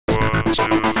Hey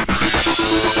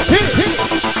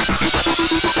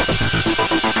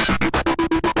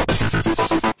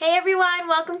everyone,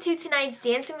 welcome to tonight's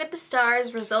Dancing with the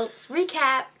Stars results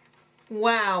recap.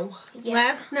 Wow. Yeah.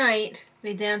 Last night,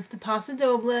 they danced the Paso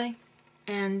Doble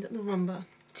and the Rhumba.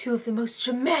 Two of the most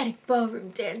dramatic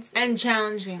ballroom dances. And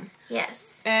challenging.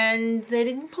 Yes. And they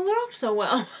didn't pull it off so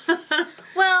well.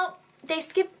 Well, they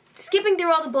skipping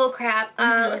through all the bull crap.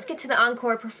 Let's get to the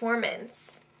encore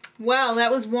performance. Well,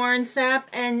 that was Warren Sapp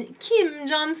and Kim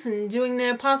Johnson doing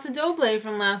their Paso Doble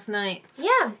from last night.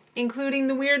 Yeah. Including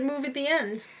the weird move at the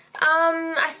end.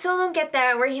 I still don't get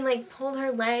that, where he, like, pulled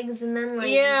her legs and then, like,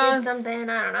 did something,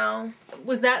 I don't know.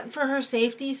 Was that for her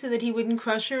safety, so that he wouldn't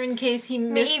crush her in case he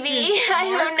missed Maybe, his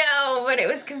I mark? don't know, but it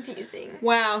was confusing.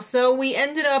 Wow, so we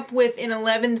ended up with, in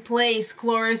 11th place,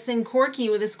 Cloris and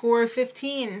Corky with a score of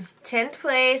 15. 10th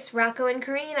place, Rocco and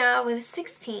Karina with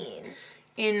 16.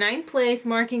 In 9th place,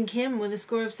 Mark and Kim with a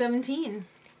score of 17.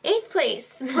 8th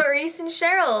place, Maurice and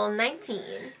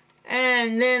Cheryl-19.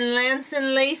 And then Lance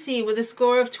and Lacey with a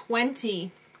score of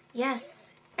 20.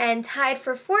 Yes. And tied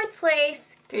for 4th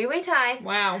place, three-way tie.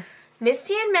 Wow.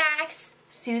 Misty and Maks,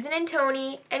 Susan and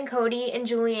Toni, and Cody and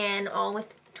Julianne, all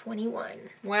with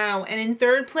 21. Wow. And in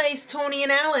 3rd place, Toni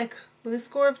and Alec with a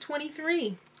score of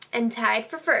 23. And tied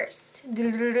for 1st,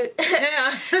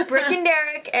 Yeah. Brick and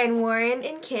Derek and Warren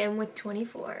and Kym with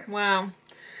 24. Wow.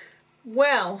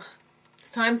 Well,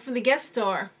 it's time for the guest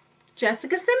star.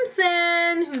 Jessica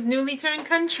Simpson, who's newly turned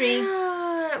country.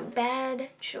 Bad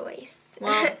choice.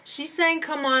 Well, she sang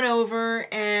Come On Over,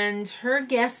 and her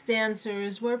guest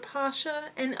dancers were Pasha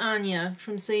and Anya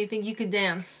from So You Think You Could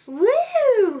Dance.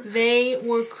 Woo! They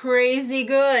were crazy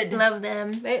good. Love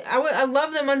them. I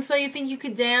love them on So You Think You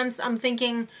Could Dance. I'm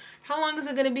thinking, how long is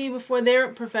it going to be before they're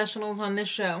professionals on this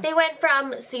show? They went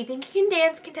from So You Think You Can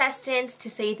Dance contestants to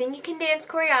So You Think You Can Dance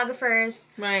choreographers.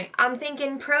 Right. I'm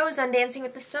thinking pros on Dancing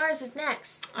with the Stars is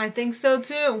next. I think so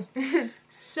too.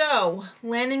 So,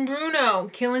 Len and Bruno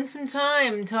killing some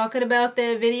time talking about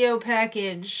their video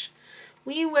package.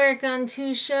 We work on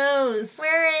 2 shows.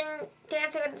 We're in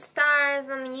Dancing with the Stars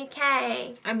in the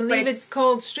UK. I believe it's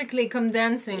called Strictly Come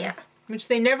Dancing. Yeah. Which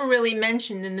they never really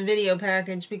mentioned in the video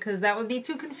package because that would be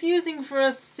too confusing for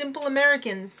us simple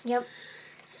Americans. Yep.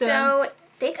 So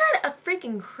they got a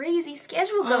freaking crazy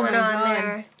schedule going on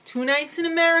there. 2 nights in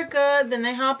America, then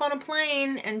they hop on a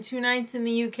plane, and 2 nights in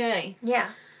the UK. Yeah.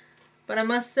 But I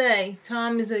must say,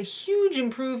 Tom is a huge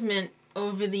improvement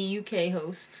over the UK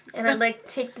host. And I'd like to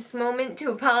take this moment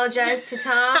to apologize to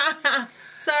Tom.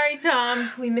 Sorry,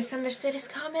 Tom. We misunderstood his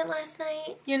comment last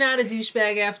night. You're not a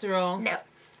douchebag after all. No.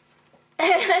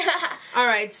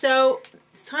 Alright, so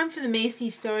it's time for the Macy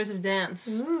Stars of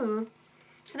Dance. Ooh.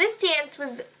 So this dance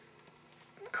was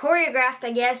choreographed,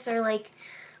 I guess, or like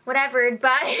whatever,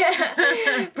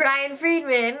 by Brian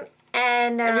Friedman.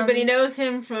 And everybody knows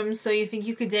him from So You Think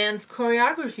You Could Dance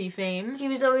choreography fame. He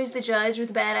was always the judge with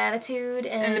a bad attitude.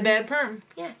 And the bad perm.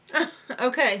 Yeah.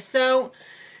 Okay, so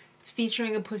it's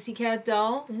featuring a pussycat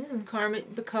doll,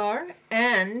 Carmit Bachar,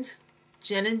 and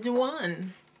Jenna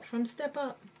Dewan from Step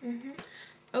Up.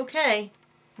 Okay,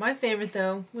 my favorite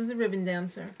though was the ribbon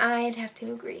dancer. I'd have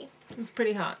to agree. It was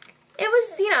pretty hot. It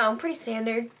was, pretty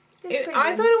standard.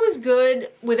 I thought it was good.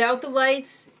 Without the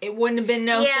lights, it wouldn't have been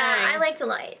no thing. Yeah, I like the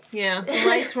lights. Yeah, the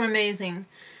lights were amazing.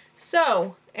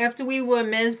 So, after we were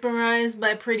mesmerized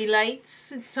by pretty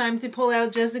lights, it's time to pull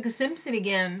out Jessica Simpson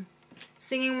again,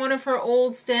 singing one of her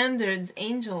old standards,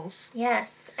 Angels.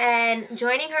 Yes, and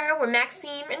joining her were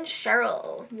Maxime and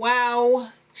Cheryl. Wow,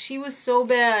 she was so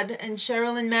bad, and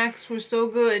Cheryl and Max were so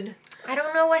good. I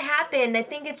don't know what happened. I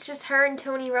think it's just her and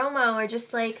Tony Romo are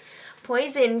just like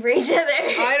poison for each other.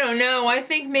 I don't know. I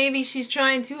think maybe she's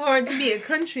trying too hard to be a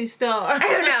country star. I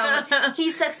don't know.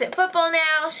 He sucks at football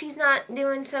now. She's not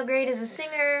doing so great as a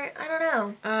singer. I don't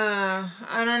know.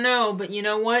 I don't know. But you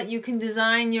know what? You can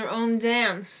design your own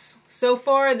dance. So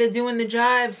far, they're doing the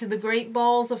jive to the Great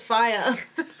Balls of Fire.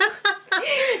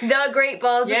 The Great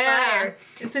Balls of Fire.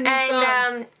 It's a new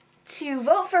song. To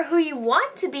vote for who you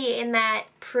want to be in that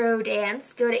pro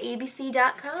dance, go to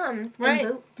abc.com and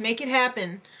vote. Make it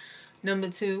happen. Number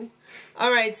 2.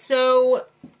 Alright, so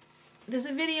there's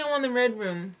a video on the Red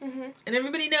Room. And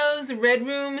everybody knows the Red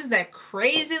Room is that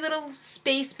crazy little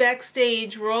space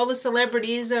backstage where all the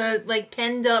celebrities are like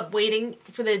penned up waiting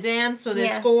for their dance or their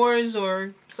scores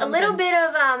or something. A little bit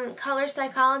of color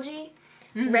psychology.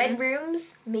 Red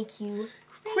rooms make you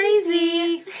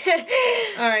crazy.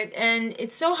 Alright, and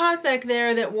it's so hot back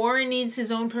there that Warren needs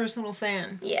his own personal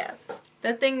fan. Yeah.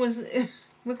 That thing was...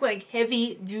 looked like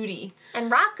heavy duty.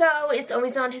 And Rocco is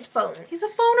always on his phone. He's a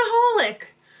phoneaholic.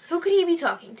 Who could he be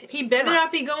talking to? He better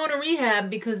not be going to rehab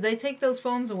because they take those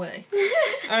phones away.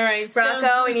 All right,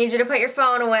 Rocco, we need you to put your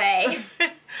phone away.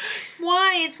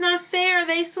 Why? It's not fair.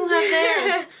 They still have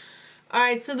theirs. All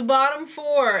right, so the bottom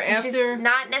four after... Just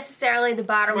not necessarily the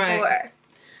bottom four.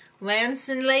 Lance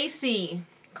and Lacey.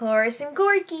 Cloris and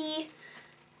Corky.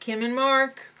 Kim and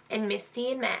Mark. And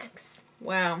Misty and Maks.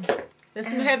 Wow. There's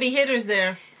some heavy hitters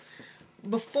there.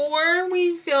 Before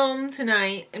we film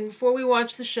tonight and before we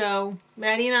watch the show,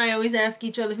 Maddie and I always ask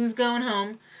each other who's going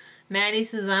home. Maddie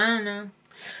says, I don't know.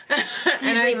 It's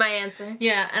usually my answer.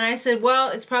 Yeah, and I said,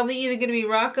 well, it's probably either going to be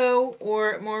Rocco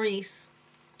or Maurice.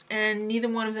 And neither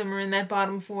one of them are in that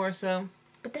bottom four, so...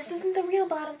 But this isn't the real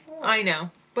bottom four. I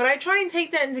know. But I try and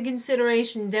take that into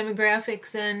consideration,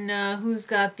 demographics and who's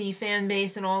got the fan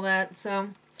base and all that, so...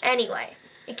 Anyway,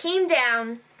 it came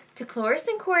down to Cloris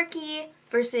and Corky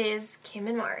versus Kim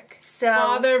and Mark. So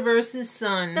father versus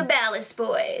son. The Ballast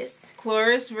Boys.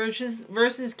 Cloris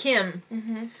versus Kim.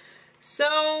 Mm-hmm.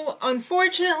 So,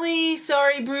 unfortunately,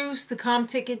 sorry Bruce, the comp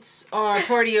tickets are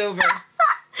party over.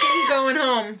 Kim's going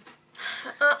home.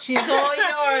 She's all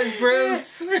yours,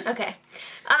 Bruce. Okay.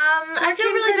 I feel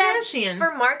Kim really Kardashian.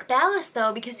 bad for Mark Ballast,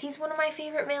 though, because he's one of my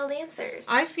favorite male dancers.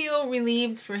 I feel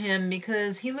relieved for him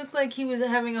because he looked like he was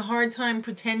having a hard time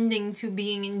pretending to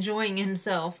being enjoying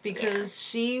himself because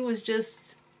she was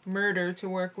just murder to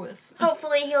work with.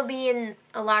 Hopefully he'll be in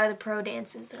a lot of the pro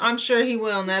dances, though. I'm sure he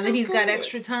will. Now that he's got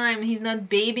extra time, he's not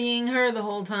babying her the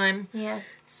whole time. Yeah.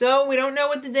 So, we don't know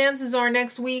what the dances are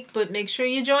next week, but make sure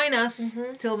you join us.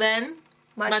 Till then,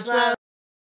 much love.